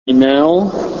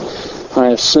Now, I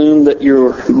assume that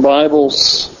your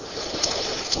Bibles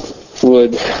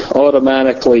would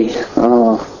automatically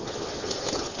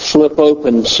flip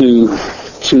open to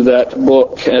that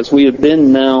book, as we have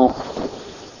been now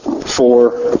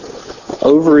for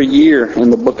over a year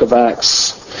in the book of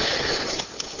Acts.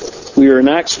 We are in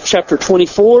Acts chapter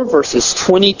 24, verses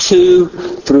 22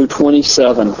 through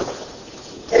 27.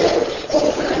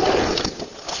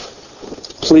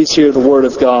 Please hear the word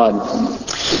of God.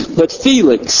 But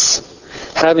Felix,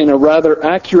 having a rather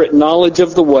accurate knowledge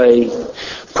of the way,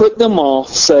 put them off,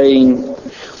 saying,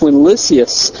 when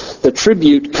Lysias, the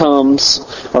tribune,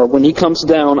 when he comes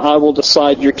down, I will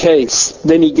decide your case.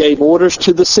 Then he gave orders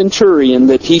to the centurion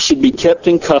that he should be kept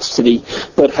in custody,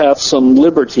 but have some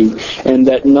liberty, and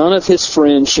that none of his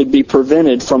friends should be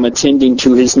prevented from attending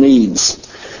to his needs.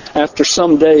 After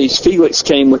some days, Felix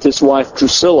came with his wife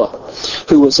Drusilla,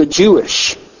 who was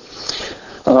Jewish.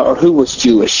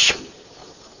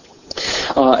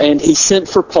 And he sent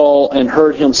for Paul and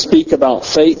heard him speak about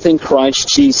faith in Christ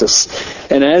Jesus.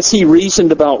 And as he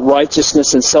reasoned about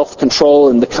righteousness and self-control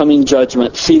and the coming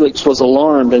judgment, Felix was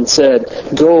alarmed and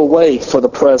said, "Go away for the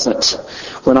present.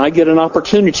 When I get an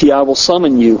opportunity, I will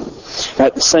summon you."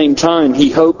 At the same time, he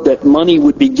hoped that money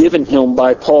would be given him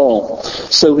by Paul.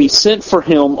 So he sent for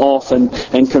him often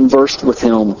and conversed with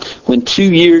him. When 2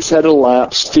 years had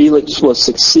elapsed, Felix was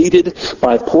succeeded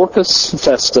by Porcius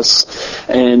Festus,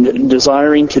 and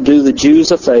desiring to do the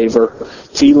Jews a favor,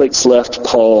 Felix left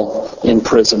Paul in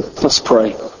prison. Let's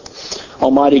pray.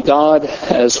 Almighty God,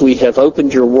 as we have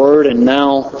opened your word and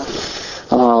now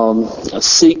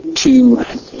seek to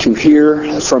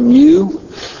hear from you,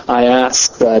 I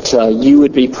ask that you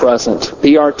would be present.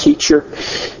 Be our teacher.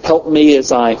 Help me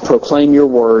as I proclaim your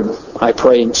word. I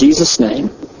pray in Jesus' name.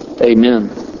 Amen.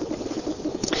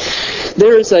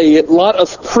 There is a lot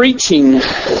of preaching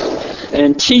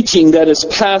and teaching that is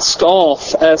passed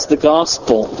off as the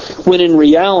gospel, when in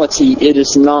reality it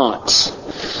is not.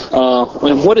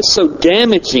 And what is so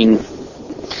damaging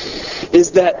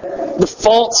is that the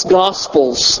false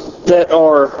gospels that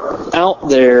are out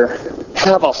there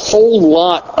have a whole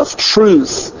lot of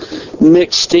truth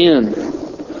mixed in.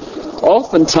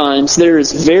 Oftentimes there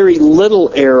is very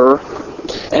little error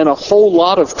and a whole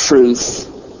lot of truth,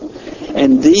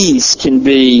 and these can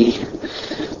be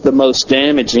the most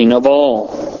damaging of all.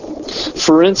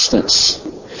 For instance,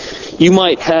 you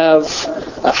might have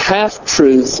a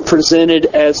half-truth presented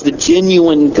as the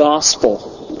genuine gospel,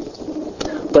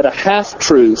 but a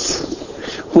half-truth,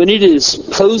 when it is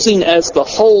posing as the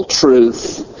whole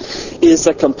truth, is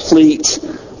a complete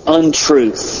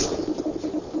untruth.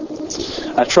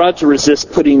 I tried to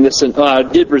resist putting this in. I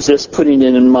did resist putting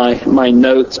it in my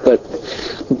notes, but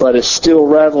it's still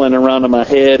rattling around in my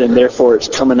head, and therefore it's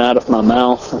coming out of my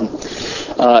mouth,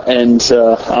 and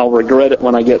I'll regret it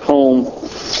when I get home.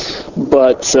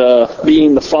 But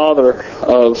being the father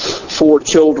of 4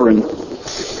 children,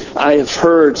 I have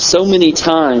heard so many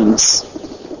times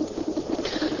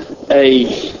a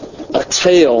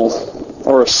tale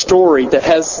or a story that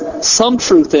has some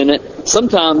truth in it,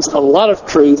 sometimes a lot of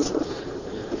truth,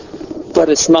 but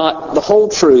it's not the whole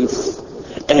truth.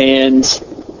 And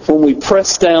when we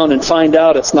press down and find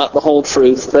out it's not the whole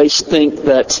truth, they think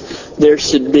that there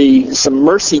should be some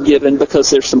mercy given because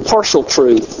there's some partial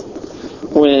truth.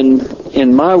 When,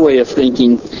 in my way of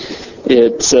thinking,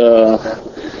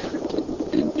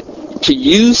 to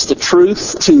use the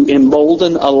truth to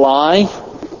embolden a lie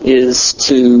is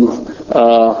to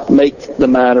make the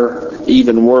matter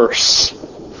even worse.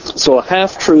 So a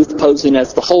half-truth posing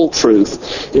as the whole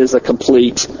truth is a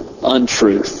complete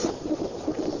untruth.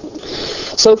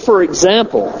 So, for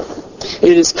example,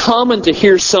 it is common to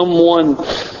hear someone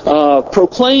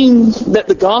proclaim that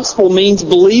the gospel means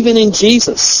believing in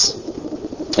Jesus.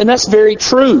 And that's very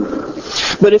true.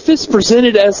 But if it's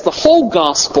presented as the whole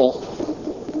gospel,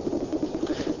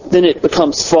 then it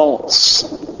becomes false.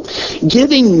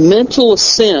 Giving mental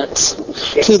assent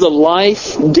to the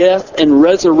life, death, and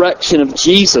resurrection of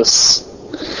Jesus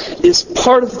is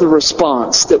part of the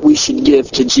response that we should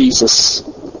give to Jesus.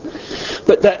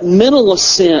 But that mental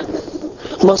assent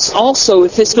must also,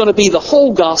 if it's going to be the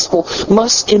whole gospel,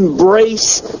 must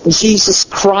embrace Jesus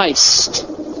Christ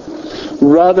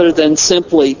rather than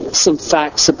simply some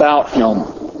facts about Him.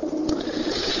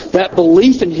 That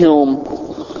belief in Him,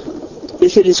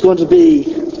 if it is going to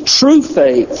be true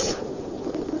faith,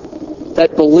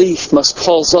 that belief must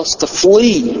cause us to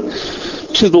flee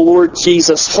to the Lord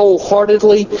Jesus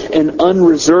wholeheartedly and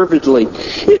unreservedly.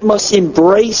 It must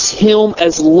embrace Him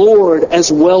as Lord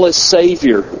as well as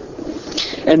Savior,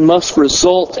 and must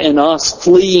result in us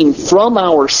fleeing from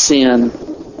our sin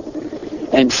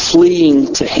and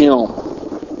fleeing to Him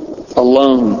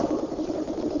alone.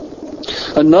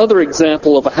 Another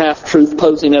example of a half-truth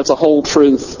posing as a whole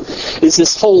truth is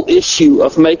this whole issue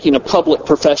of making a public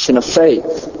profession of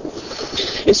faith.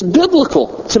 It's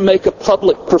biblical to make a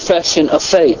public profession of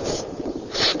faith.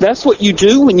 That's what you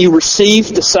do when you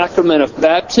receive the sacrament of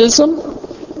baptism.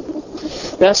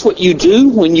 That's what you do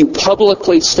when you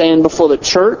publicly stand before the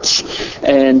church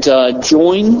and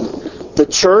join the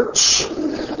church.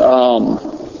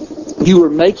 You are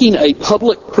making a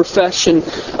public profession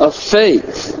of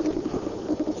faith.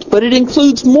 But it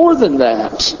includes more than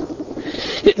that.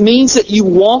 It means that you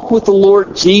walk with the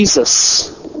Lord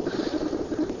Jesus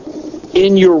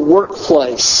in your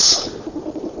workplace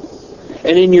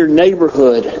and in your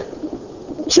neighborhood,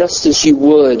 just as you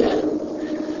would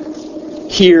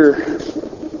here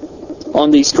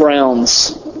on these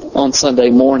grounds on Sunday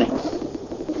morning.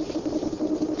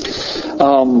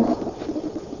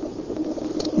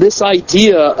 This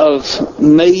idea of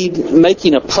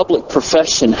making a public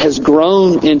profession has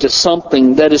grown into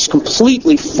something that is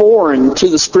completely foreign to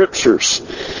the Scriptures.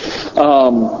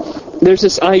 There's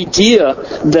this idea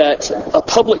that a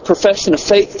public profession of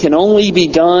faith can only be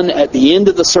done at the end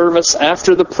of the service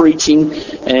after the preaching,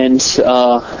 and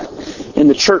in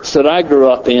the church that I grew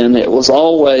up in, it was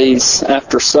always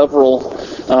after several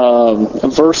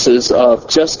verses of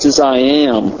 "Just as I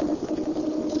am."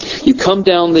 You come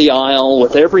down the aisle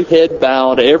with every head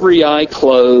bowed, every eye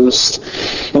closed,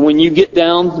 and when you get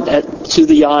down to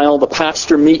the aisle, the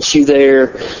pastor meets you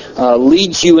there,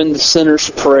 leads you in the sinner's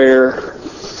prayer,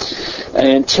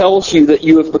 and tells you that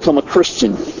you have become a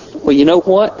Christian. Well, you know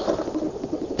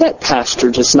what? That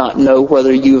pastor does not know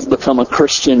whether you have become a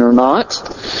Christian or not.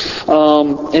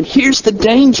 And here's the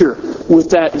danger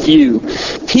with that view.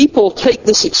 People take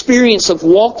this experience of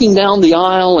walking down the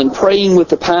aisle and praying with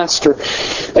the pastor,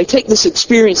 they take this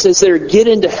experience as their get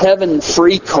into heaven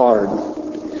free card.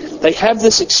 They have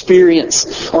this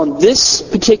experience. On this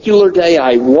particular day,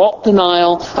 I walked an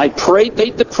aisle, I prayed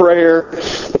the prayer,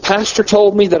 the pastor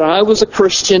told me that I was a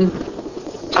Christian,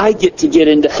 I get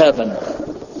into heaven.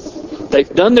 They've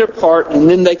done their part, and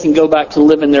then they can go back to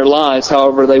living their lives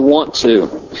however they want to.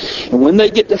 And when they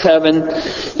get to heaven,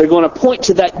 they're going to point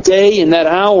to that day and that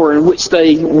hour in which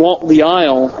they walk the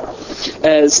aisle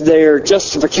as their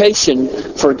justification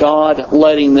for God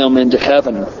letting them into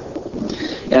heaven.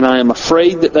 And I am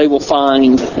afraid that they will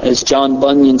find, as John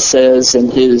Bunyan says in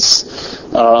his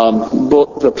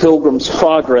book, The Pilgrim's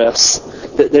Progress,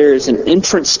 that there is an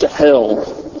entrance to hell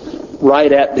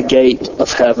right at the gate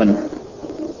of heaven.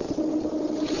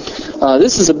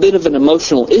 This is a bit of an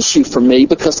emotional issue for me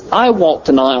because I walked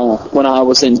an aisle when I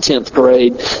was in 10th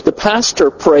grade. The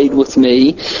pastor prayed with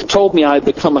me, told me I'd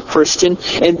become a Christian,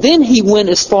 and then he went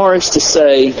as far as to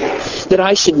say that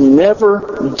I should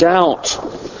never doubt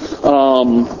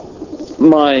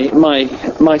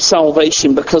my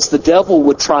salvation because the devil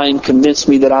would try and convince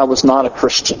me that I was not a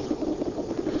Christian.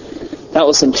 That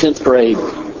was in 10th grade.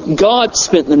 God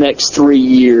spent the next 3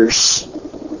 years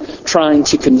trying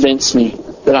to convince me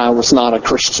that I was not a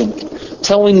Christian,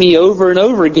 telling me over and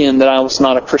over again that I was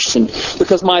not a Christian,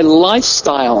 because my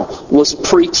lifestyle was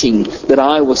preaching that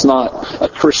I was not a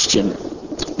Christian,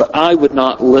 but I would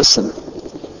not listen.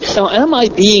 Now, am I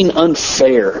being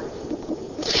unfair?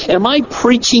 Am I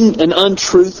preaching an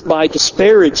untruth by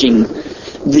disparaging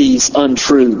these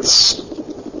untruths?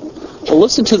 Well,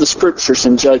 listen to the Scriptures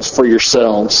and judge for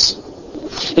yourselves.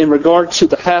 In regard to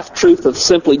the half-truth of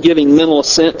simply giving mental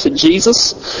assent to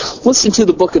Jesus, listen to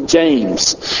the book of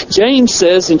James. James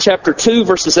says in chapter 2,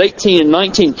 verses 18 and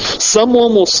 19,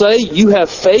 "Someone will say, 'You have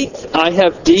faith, I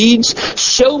have deeds.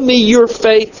 Show me your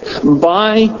faith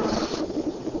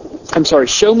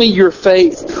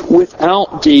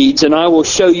without deeds, and I will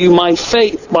show you my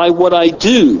faith by what I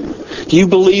do. Do you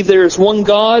believe there is one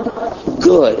God?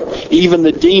 Good. Even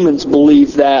the demons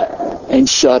believe that and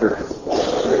shudder.'"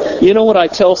 You know what I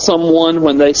tell someone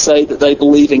when they say that they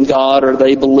believe in God or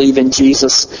they believe in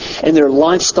Jesus, and their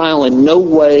lifestyle in no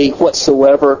way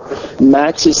whatsoever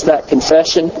matches that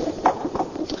confession?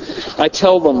 I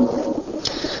tell them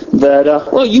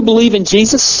that, well, you believe in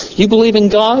Jesus? You believe in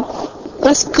God?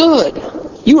 That's good.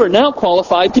 You are now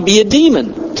qualified to be a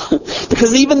demon.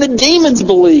 Because even the demons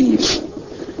believe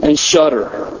and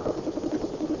shudder.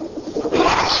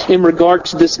 In regard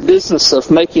to this business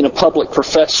of making a public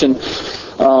profession,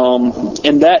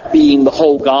 and that being the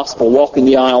whole gospel, walking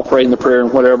the aisle, praying the prayer,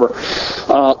 and whatever,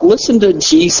 listen to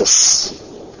Jesus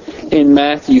in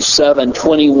Matthew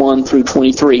 7:21 through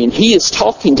 23. And he is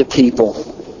talking to people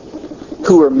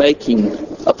who are making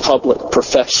a public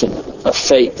profession of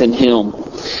faith in Him.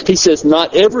 He says,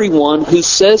 "Not everyone who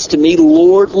says to me,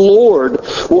 'Lord, Lord,'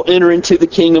 will enter into the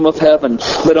kingdom of heaven,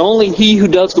 but only he who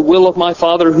does the will of my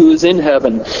Father who is in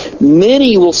heaven.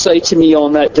 Many will say to me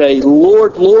on that day,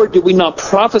 'Lord, Lord, did we not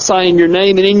prophesy in your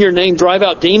name, and in your name drive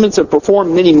out demons and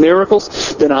perform many miracles?'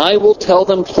 Then I will tell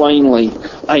them plainly,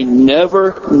 'I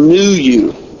never knew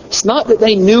you.'" It's not that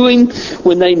they knew him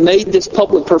when they made this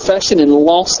public profession and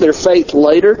lost their faith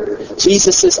later.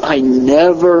 Jesus says, "I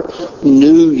never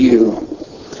knew you.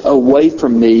 Away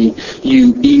from me,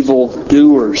 you evil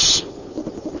doers."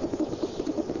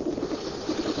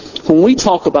 When we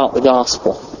talk about the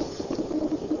gospel,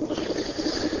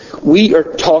 we are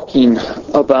talking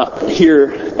about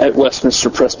here at Westminster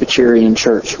Presbyterian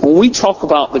Church. When we talk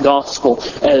about the gospel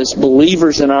as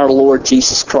believers in our Lord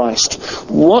Jesus Christ,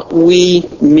 what we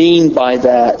mean by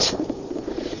that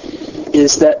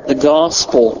is that the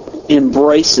gospel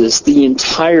embraces the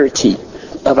entirety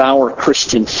of our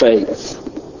Christian faith.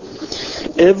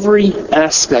 Every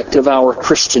aspect of our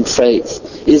Christian faith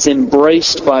is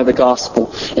embraced by the gospel.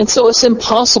 And so it's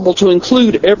impossible to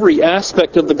include every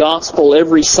aspect of the gospel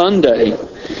every Sunday.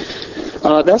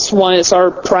 That's why it's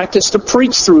our practice to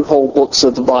preach through whole books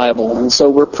of the Bible. And so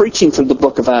we're preaching through the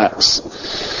book of Acts.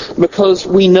 Because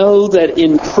we know that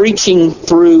in preaching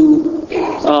through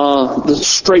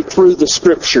straight through the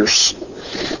Scriptures,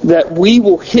 that we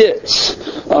will hit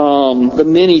the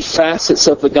many facets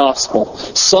of the gospel.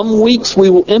 Some weeks we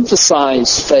will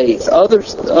emphasize faith. Other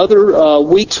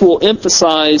weeks we'll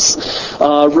emphasize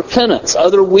repentance.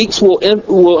 Other weeks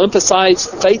we'll emphasize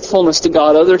faithfulness to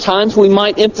God. Other times we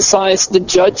might emphasize the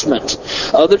judgment.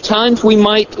 Other times we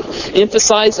might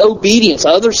emphasize obedience.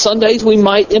 Other Sundays we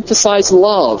might emphasize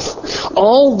love.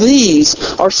 All these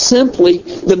are simply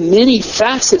the many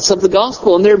facets of the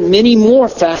gospel, and there are many more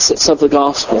facets of the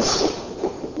gospel.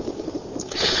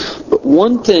 But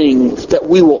one thing that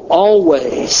we will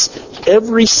always,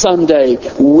 every Sunday,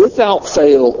 without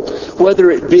fail,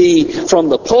 whether it be from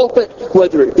the pulpit,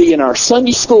 whether it be in our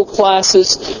Sunday school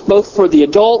classes, both for the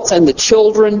adults and the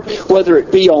children, whether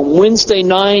it be on Wednesday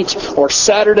night or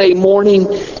Saturday morning,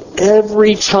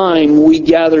 every time we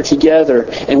gather together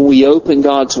and we open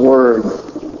God's Word,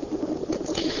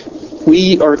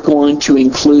 we are going to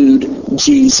include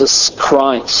Jesus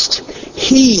Christ.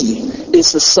 He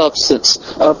is the substance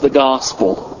of the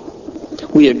gospel.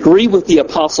 We agree with the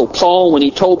Apostle Paul when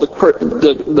he told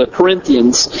the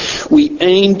Corinthians, "We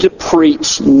aim to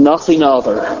preach nothing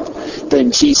other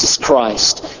than Jesus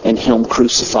Christ and Him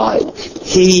crucified."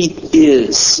 He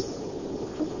is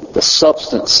the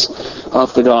substance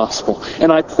of the gospel. And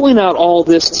I point out all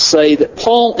this to say that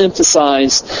Paul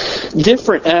emphasized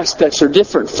different aspects or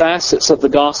different facets of the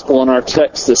gospel in our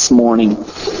text this morning.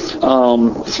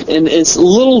 And it's a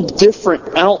little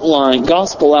different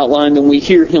gospel outline than we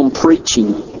hear him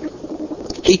preaching.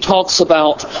 He talks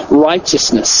about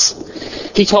righteousness.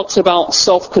 He talks about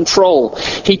self-control.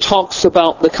 He talks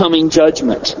about the coming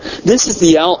judgment. This is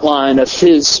the outline of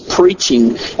his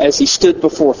preaching as he stood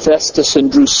before Festus and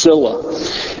Drusilla.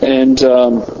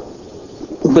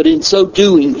 But in so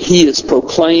doing, he is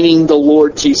proclaiming the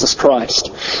Lord Jesus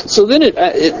Christ. So then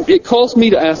it calls me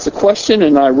to ask the question,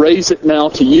 and I raise it now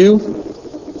to you.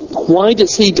 Why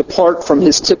does he depart from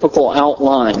his typical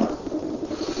outline?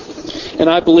 And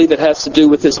I believe it has to do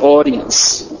with his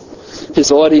audience. His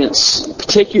audience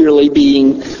particularly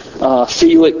being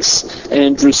Felix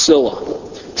and Drusilla.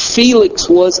 Felix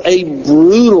was a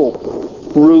brutal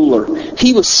ruler.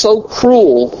 He was so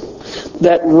cruel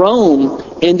that Rome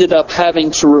ended up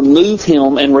having to remove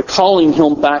him and recalling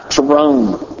him back to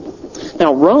Rome.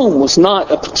 Now, Rome was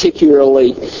not a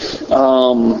particularly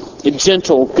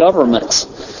gentle government,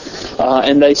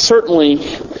 and they certainly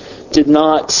did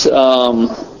not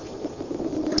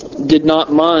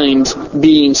mind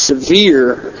being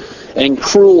severe and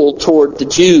cruel toward the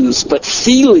Jews. But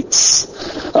Felix,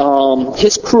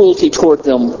 his cruelty toward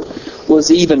them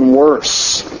was even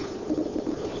worse.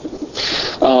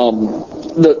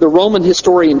 The Roman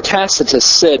historian Tacitus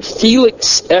said,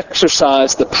 "Felix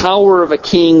exercised the power of a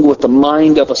king with the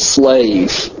mind of a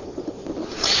slave."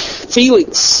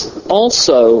 Felix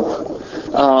also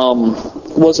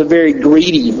was a very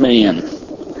greedy man.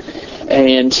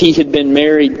 And he had been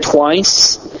married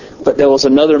twice, but there was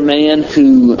another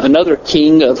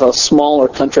king of a smaller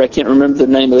country, I can't remember the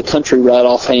name of the country right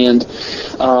offhand,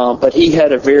 but he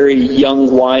had a very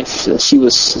young wife. She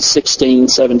was 16,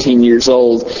 17 years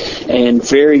old, and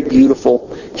very beautiful.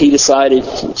 He decided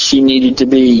she needed to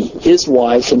be his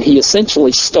wife, and he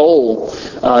essentially stole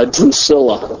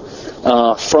Drusilla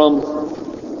from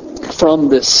from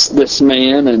this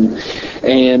man,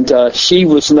 and she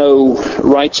was no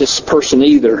righteous person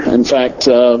either. In fact,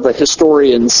 the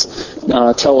historians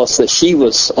tell us that she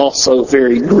was also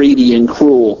very greedy and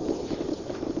cruel.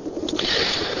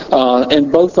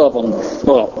 And both of them,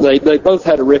 well, they both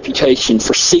had a reputation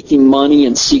for seeking money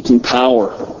and seeking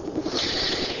power.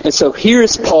 And so here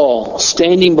is Paul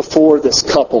standing before this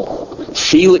couple,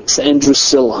 Felix and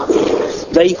Drusilla.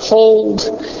 They hold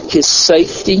his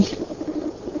safety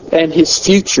and his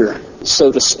future,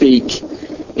 so to speak,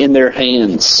 in their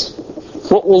hands.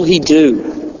 What will he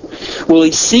do? Will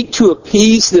he seek to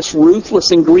appease this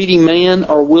ruthless and greedy man,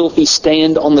 or will he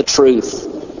stand on the truth?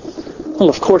 Well,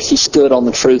 of course he stood on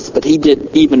the truth, but he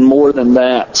did even more than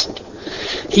that.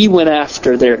 He went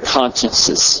after their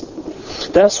consciences.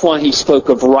 That's why he spoke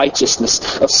of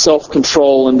righteousness, of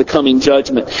self-control and the coming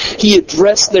judgment. He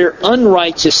addressed their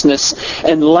unrighteousness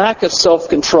and lack of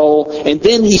self-control, and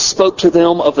then he spoke to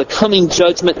them of the coming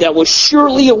judgment that was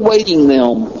surely awaiting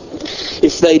them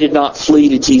if they did not flee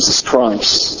to Jesus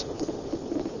Christ.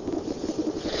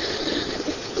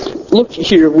 Look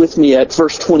here with me at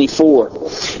verse 24.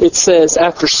 It says,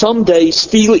 after some days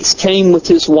Felix came with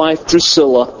his wife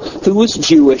Drusilla, who was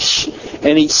Jewish,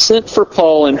 and he sent for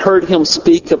Paul and heard him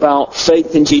speak about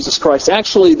faith in Jesus Christ.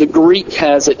 Actually, the Greek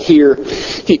has it here.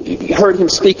 He heard him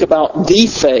speak about the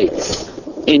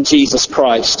faith in Jesus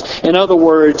Christ. In other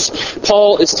words,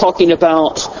 Paul is talking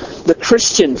about the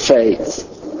Christian faith,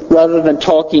 rather than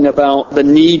talking about the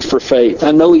need for faith.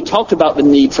 I know he talked about the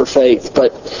need for faith,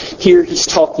 but here he's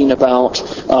talking about,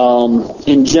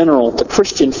 in general, the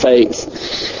Christian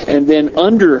faith. And then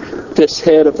under this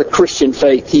head of the Christian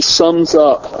faith, he sums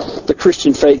up the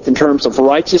Christian faith in terms of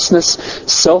righteousness,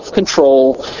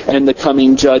 self-control, and the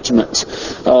coming judgment.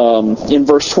 In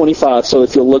verse 25, so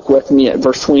if you'll look with me at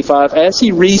verse 25, as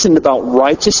he reasoned about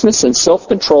righteousness and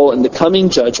self-control and the coming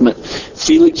judgment,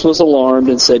 Felix was alarmed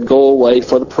and said, "Go away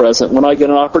for the present. When I get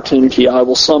an opportunity, I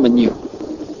will summon you."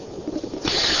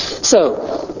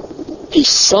 So, he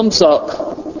sums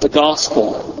up the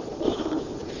gospel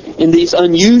in these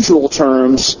unusual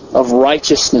terms of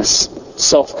righteousness,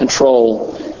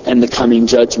 self-control, and the coming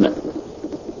judgment.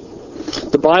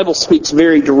 The Bible speaks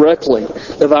very directly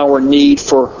of our need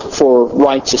for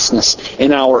righteousness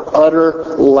and our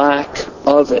utter lack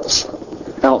of it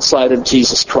outside of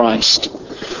Jesus Christ.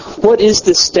 What is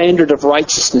this standard of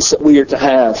righteousness that we are to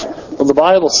have? Well, the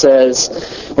Bible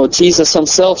says, well, Jesus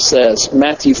himself says,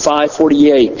 Matthew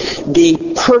 5:48,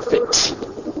 "Be perfect,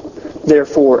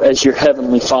 therefore, as your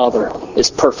heavenly Father is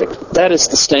perfect." That is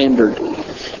the standard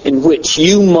in which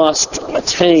you must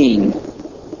attain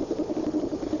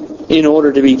in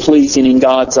order to be pleasing in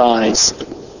God's eyes.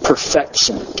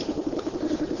 Perfection.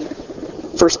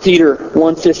 1 Peter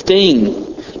 1:15,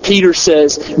 Peter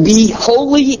says, "Be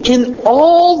holy in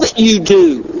all that you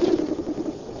do."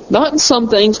 Not in some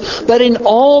things, but in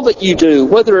all that you do.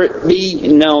 Whether it be,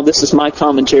 now this is my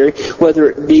commentary, whether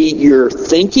it be your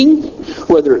thinking,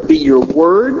 whether it be your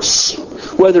words,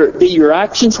 whether it be your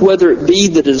actions, whether it be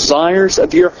the desires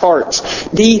of your hearts.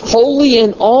 Be holy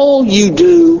in all you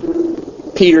do,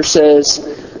 Peter says,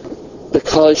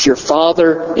 because your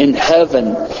Father in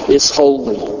heaven is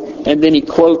holy. And then he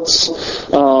quotes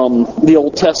the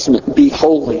Old Testament, "Be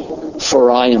holy, for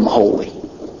I am holy."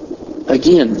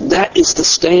 Again, that is the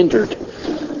standard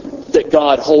that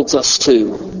God holds us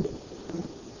to.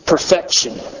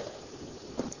 Perfection,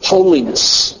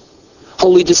 holiness,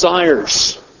 holy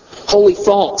desires, holy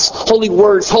thoughts, holy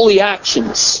words, holy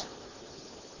actions.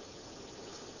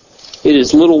 It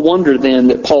is little wonder then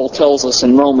that Paul tells us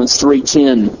in Romans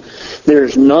 3:10, "There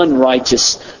is none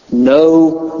righteous,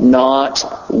 no, not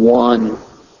one."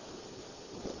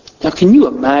 Now can you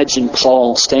imagine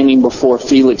Paul standing before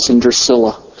Felix and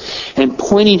Drusilla and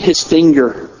pointing his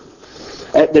finger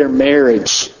at their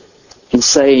marriage and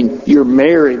saying, "Your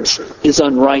marriage is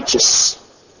unrighteous."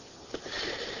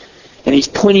 And he's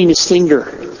pointing his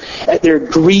finger at their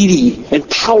greedy and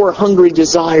power-hungry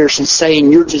desires and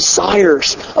saying, "Your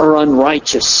desires are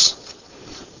unrighteous."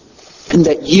 And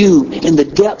that you, in the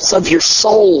depths of your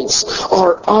souls,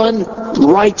 are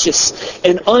unrighteous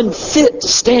and unfit to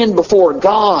stand before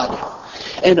God,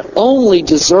 and only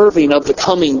deserving of the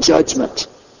coming judgment.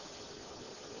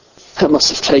 That must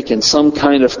have taken some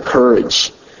kind of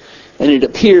courage. And it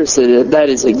appears that that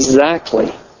is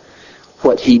exactly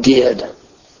what he did.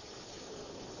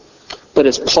 But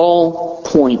as Paul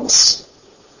points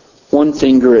one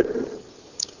finger at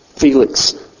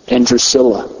Felix and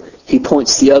Drusilla, he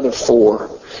points the other four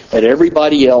at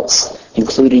everybody else,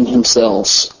 including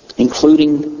himself,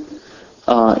 including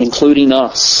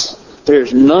us.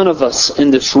 There's none of us in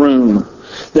this room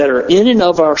that are in and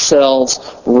of ourselves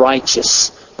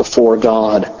righteous before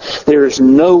God. There is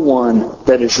no one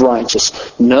that is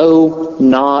righteous. No,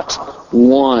 not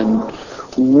one.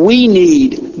 We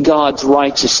need God's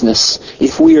righteousness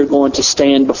if we are going to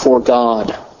stand before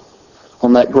God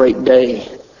on that great day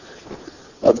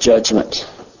of judgment.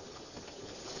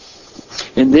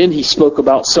 And then he spoke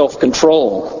about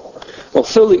self-control. Well,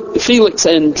 Felix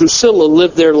and Drusilla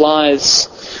lived their lives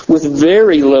with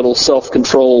very little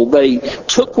self-control. They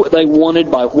took what they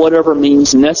wanted by whatever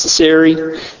means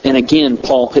necessary. And again,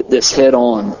 Paul hit this head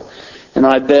on. And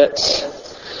I bet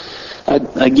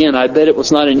it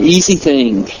was not an easy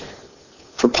thing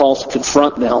for Paul to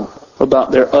confront them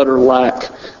about their utter lack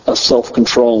of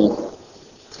self-control.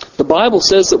 The Bible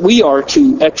says that we are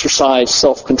to exercise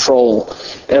self-control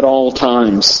at all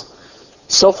times.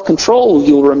 Self-control,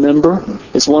 you'll remember,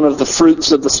 is one of the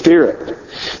fruits of the Spirit.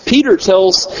 Peter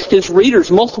tells his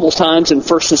readers multiple times in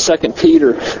 1st and 2nd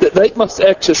Peter that they must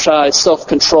exercise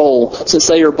self-control since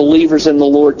they are believers in the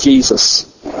Lord Jesus.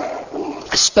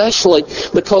 Especially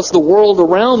because the world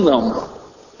around them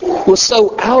was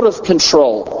so out of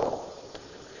control.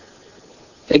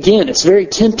 Again, it's very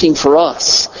tempting for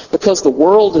us because the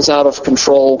world is out of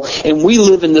control and we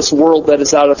live in this world that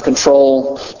is out of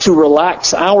control to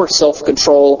relax our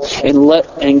self-control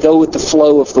and go with the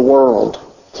flow of the world.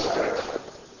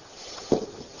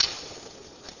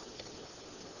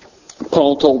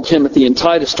 Paul told Timothy and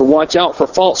Titus to watch out for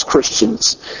false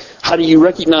Christians. How do you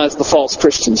recognize the false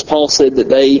Christians? Paul said that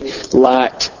they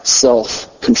lacked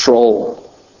self-control.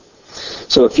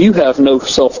 So if you have no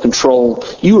self-control,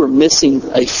 you are missing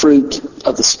a fruit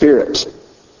of the Spirit.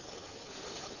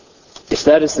 If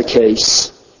that is the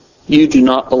case, you do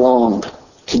not belong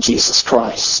to Jesus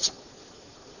Christ.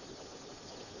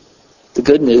 The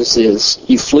good news is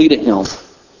you flee to Him,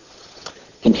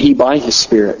 and He, by His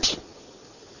Spirit,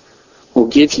 will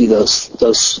give you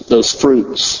those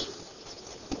fruits.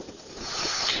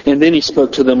 And then he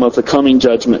spoke to them of the coming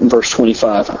judgment in verse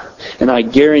 25. And I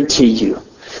guarantee you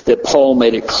that Paul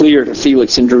made it clear to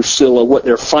Felix and Drusilla what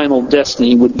their final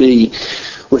destiny would be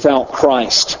without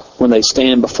Christ when they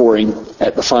stand before Him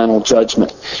at the final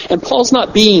judgment. And Paul's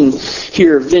not being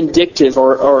here vindictive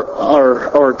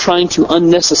or trying to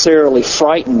unnecessarily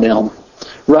frighten them.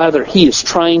 Rather, he is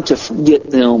trying to get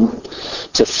them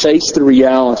to face the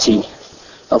reality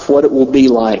of what it will be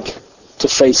like to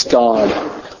face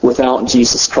God without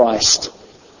Jesus Christ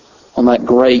on that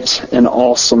great and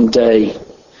awesome day.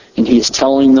 And he is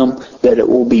telling them that it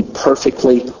will be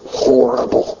perfectly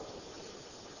horrible.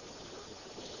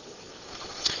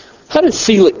 How did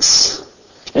Felix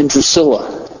and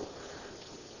Drusilla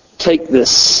take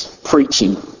this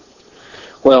preaching?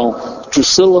 Well,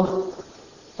 Drusilla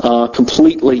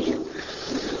completely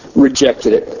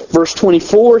rejected it. Verse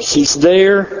 24, she's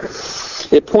there.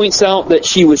 It points out that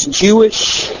she was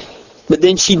Jewish, but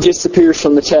then she disappears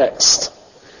from the text.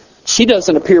 She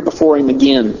doesn't appear before him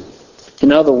again.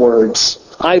 In other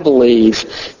words, I believe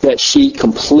that she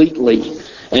completely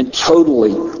and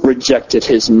totally rejected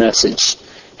his message.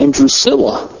 And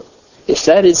Drusilla, if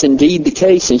that is indeed the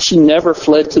case, and she never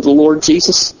fled to the Lord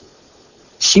Jesus,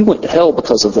 she went to hell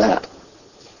because of that.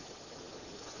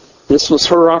 This was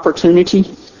her opportunity,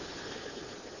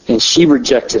 and she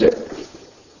rejected it.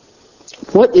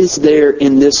 What is there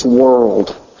in this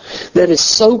world that is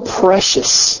so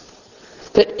precious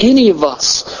that any of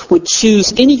us would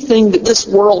choose anything that this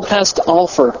world has to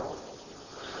offer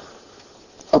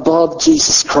above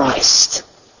Jesus Christ?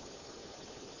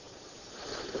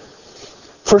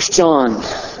 1 John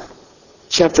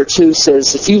chapter 2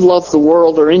 says, if you love the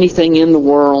world or anything in the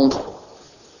world,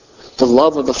 the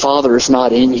love of the Father is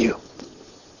not in you.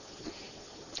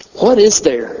 What is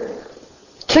there?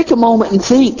 Take a moment and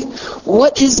think.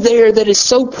 What is there that is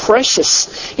so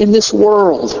precious in this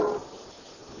world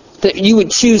that you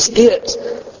would choose it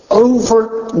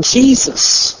over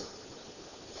Jesus?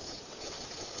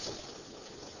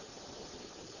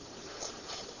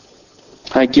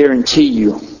 I guarantee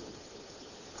you,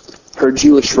 her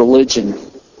Jewish religion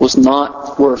was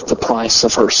not worth the price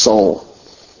of her soul.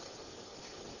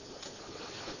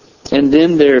 And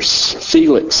then there's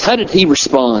Felix. How did he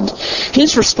respond?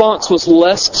 His response was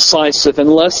less decisive and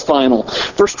less final.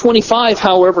 Verse 25,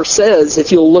 however, says,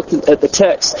 if you'll look at the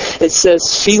text, it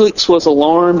says Felix was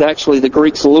alarmed. Actually, the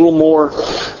Greek's a little more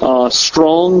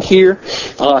strong here.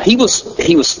 He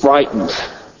was frightened.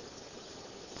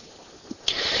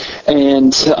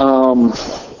 And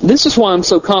this is why I'm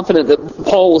so confident that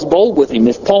Paul was bold with him.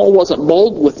 If Paul wasn't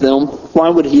bold with them, why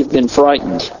would he have been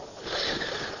frightened?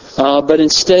 But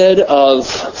instead of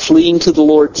fleeing to the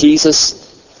Lord Jesus,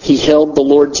 he held the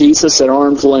Lord Jesus at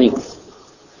arm's length.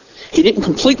 He didn't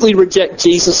completely reject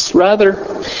Jesus. Rather,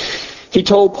 he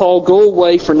told Paul, go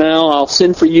away for now. I'll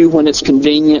send for you when it's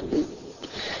convenient.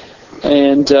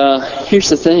 And here's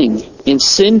the thing. In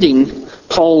sending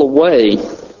Paul away,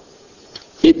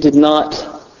 it did not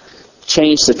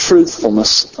change the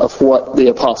truthfulness of what the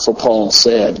Apostle Paul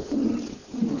said.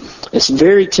 It's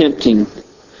very tempting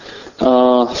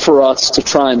for us to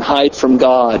try and hide from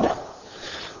God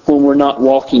when we're not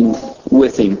walking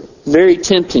with Him. Very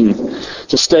tempting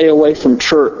to stay away from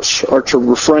church or to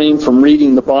refrain from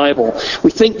reading the Bible.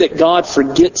 We think that God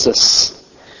forgets us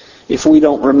if we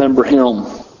don't remember Him.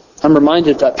 I'm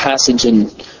reminded of that passage in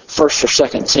 1st or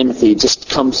 2nd Timothy. It just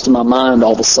comes to my mind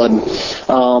all of a sudden.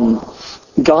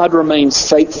 God remains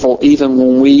faithful even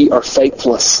when we are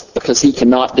faithless because He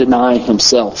cannot deny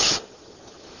Himself.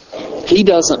 He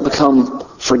doesn't become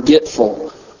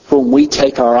forgetful when we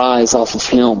take our eyes off of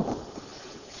Him.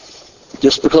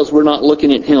 Just because we're not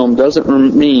looking at Him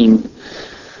doesn't mean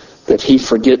that He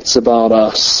forgets about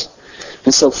us.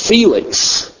 And so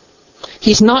Felix,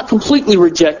 he's not completely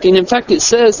rejecting. In fact, it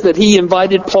says that he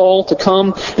invited Paul to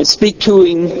come and speak to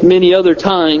him many other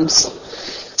times.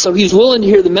 So he's willing to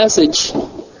hear the message.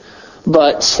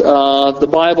 But the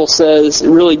Bible says, it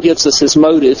really gives us his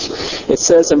motive. It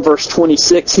says in verse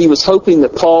 26, he was hoping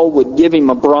that Paul would give him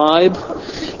a bribe.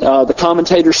 The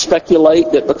commentators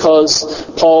speculate that because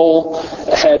Paul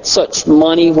had such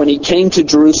money when he came to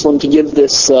Jerusalem to give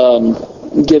this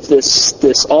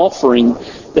offering,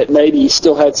 that maybe he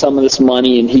still had some of this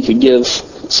money and he could give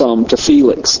some to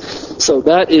Felix. So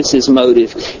that is his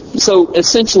motive. So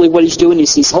essentially what he's doing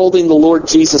is he's holding the Lord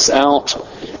Jesus out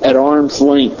at arm's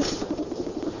length.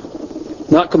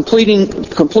 Not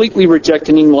completely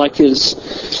rejecting him like his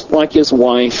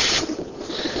wife,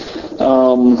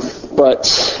 but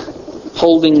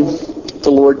holding the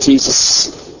Lord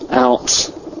Jesus out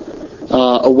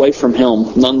away from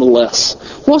him nonetheless.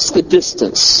 What's the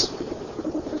distance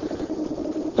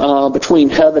between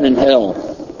heaven and hell?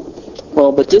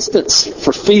 Well, the distance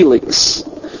for Felix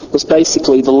was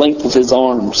basically the length of his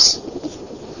arms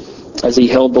as he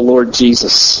held the Lord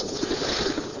Jesus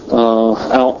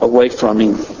out away from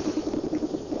him.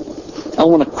 I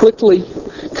want to quickly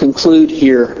conclude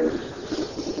here,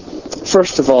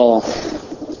 first of all,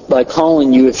 by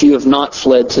calling you, if you have not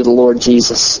fled to the Lord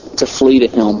Jesus, to flee to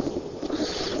Him.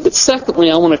 But secondly,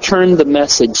 I want to turn the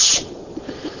message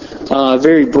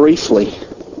very briefly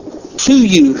to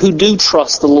you who do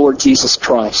trust the Lord Jesus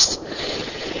Christ.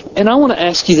 And I want to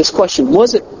ask you this question.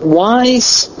 Was it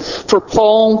wise for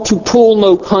Paul to pull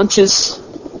no punches?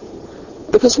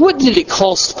 Because what did it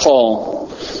cost Paul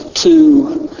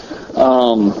to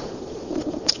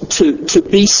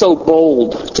be so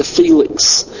bold to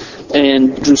Felix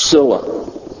and Drusilla?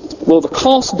 Well, the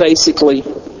cost basically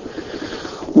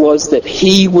was that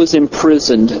he was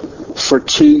imprisoned for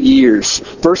 2 years.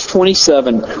 Verse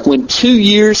 27, when 2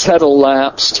 years had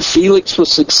elapsed, Felix was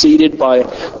succeeded by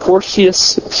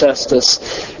Porcius Festus,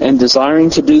 and desiring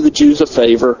to do the Jews a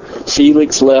favor,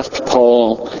 Felix left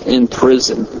Paul in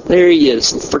prison. There he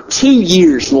is, for 2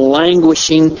 years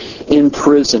languishing in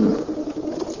prison.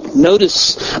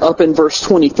 Notice up in verse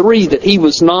 23 that he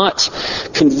was not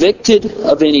convicted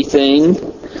of anything.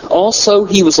 Also,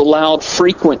 he was allowed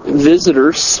frequent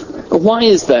visitors. Why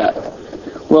is that?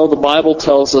 Well, the Bible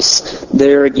tells us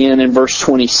there again in verse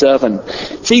 27.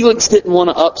 Felix didn't want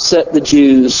to upset the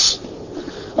Jews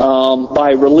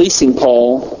by releasing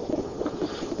Paul,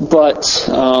 but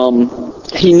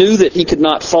he knew that he could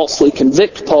not falsely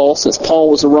convict Paul since Paul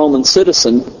was a Roman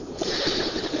citizen.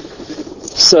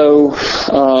 So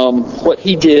what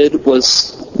he did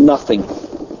was nothing.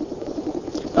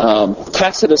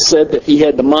 Tacitus said that he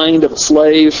had the mind of a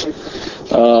slave.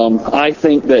 I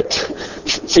think that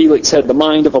Felix had the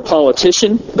mind of a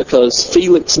politician because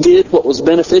Felix did what was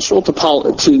beneficial to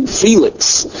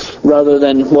Felix rather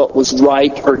than what was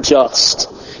right or just.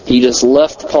 He just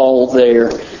left Paul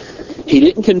there. He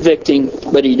didn't convict him,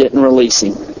 but he didn't release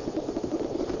him.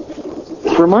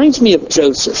 It reminds me of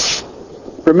Joseph.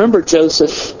 Remember,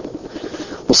 Joseph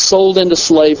was sold into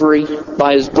slavery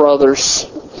by his brothers,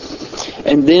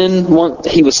 and then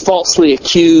he was falsely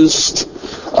accused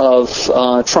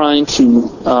of trying to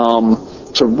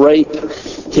rape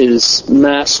his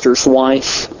master's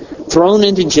wife, thrown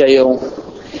into jail,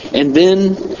 and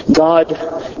then God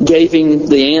gave him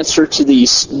the answer to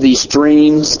these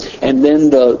dreams, and then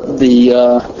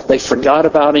they forgot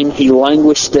about him. He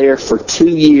languished there for 2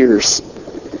 years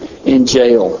in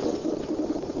jail.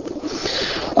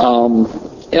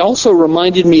 It also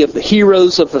reminded me of the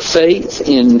heroes of the faith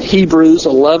in Hebrews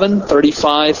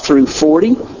 11:35 through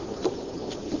 40.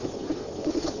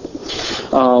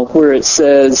 Where it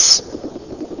says,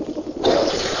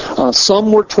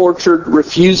 Some were tortured,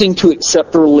 refusing to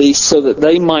accept release so that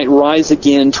they might rise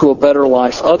again to a better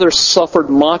life. Others suffered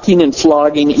mocking and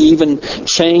flogging, even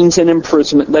chains and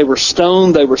imprisonment. They were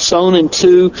stoned, they were sawn in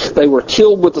two, they were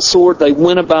killed with the sword. They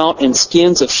went about in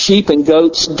skins of sheep and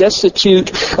goats, destitute,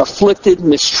 afflicted,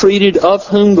 mistreated, of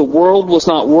whom the world was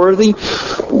not worthy,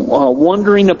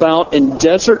 wandering about in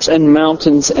deserts and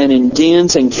mountains and in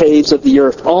dens and caves of the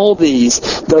earth. All these,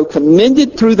 though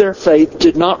commended through their faith,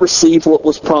 did not receive what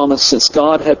was promised, since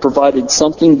God had provided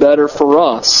something better for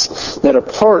us, that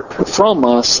apart from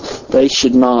us they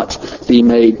should not be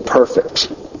made perfect.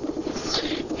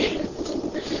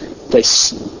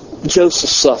 Joseph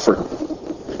suffered.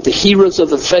 The heroes of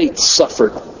the faith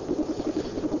suffered.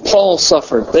 Paul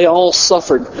suffered. They all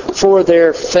suffered for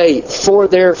their faith, for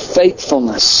their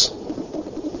faithfulness.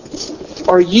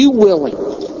 Are you willing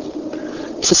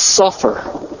to suffer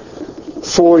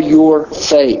for your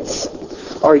faith?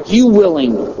 Are you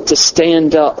willing to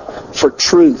stand up for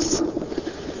truth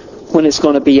when it's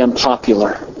going to be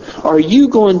unpopular? Are you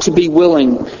going to be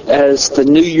willing, as the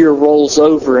new year rolls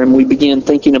over and we begin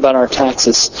thinking about our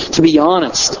taxes, to be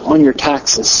honest on your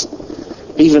taxes,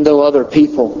 even though other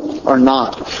people are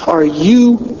not? Are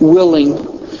you willing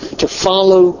to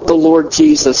follow the Lord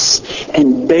Jesus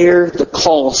and bear the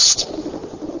cost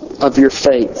of your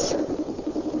faith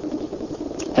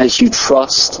as you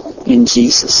trust in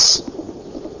Jesus?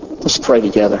 Let's pray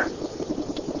together.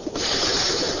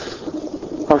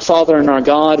 Our Father and our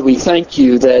God, we thank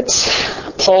you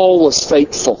that Paul was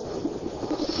faithful,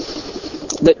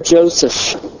 that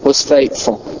Joseph was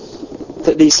faithful,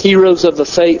 that these heroes of the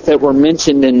faith that were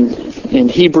mentioned in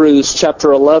Hebrews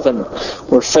chapter 11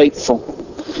 were faithful,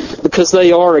 because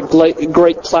they are a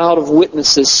great cloud of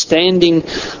witnesses standing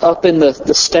up in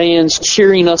the stands,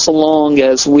 cheering us along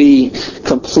as we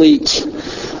complete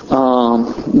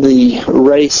the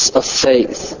race of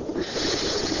faith.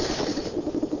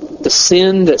 The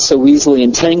sin that so easily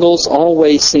entangles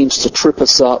always seems to trip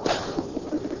us up.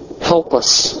 Help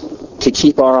us to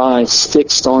keep our eyes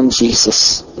fixed on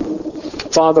Jesus.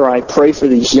 Father, I pray for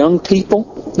these young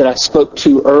people that I spoke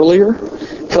to earlier.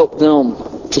 Help them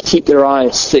to keep their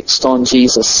eyes fixed on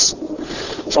Jesus.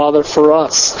 Father, for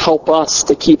us, help us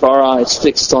to keep our eyes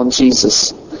fixed on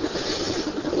Jesus.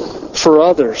 For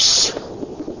others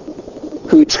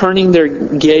who are turning their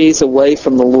gaze away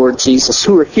from the Lord Jesus,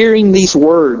 who are hearing these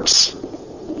words,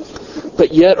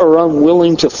 but yet are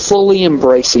unwilling to fully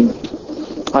embrace Him,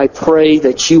 I pray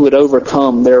that you would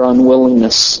overcome their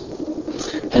unwillingness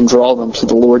and draw them to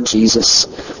the Lord Jesus.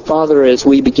 Father, as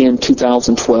we begin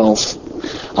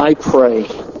 2012, I pray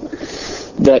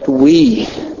that we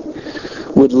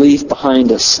would leave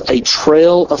behind us a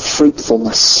trail of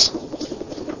fruitfulness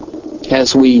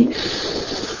as we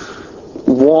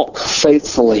walk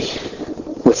faithfully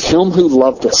with Him who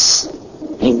loved us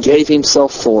and gave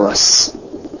Himself for us.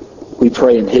 We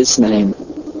pray in His name.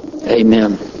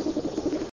 Amen.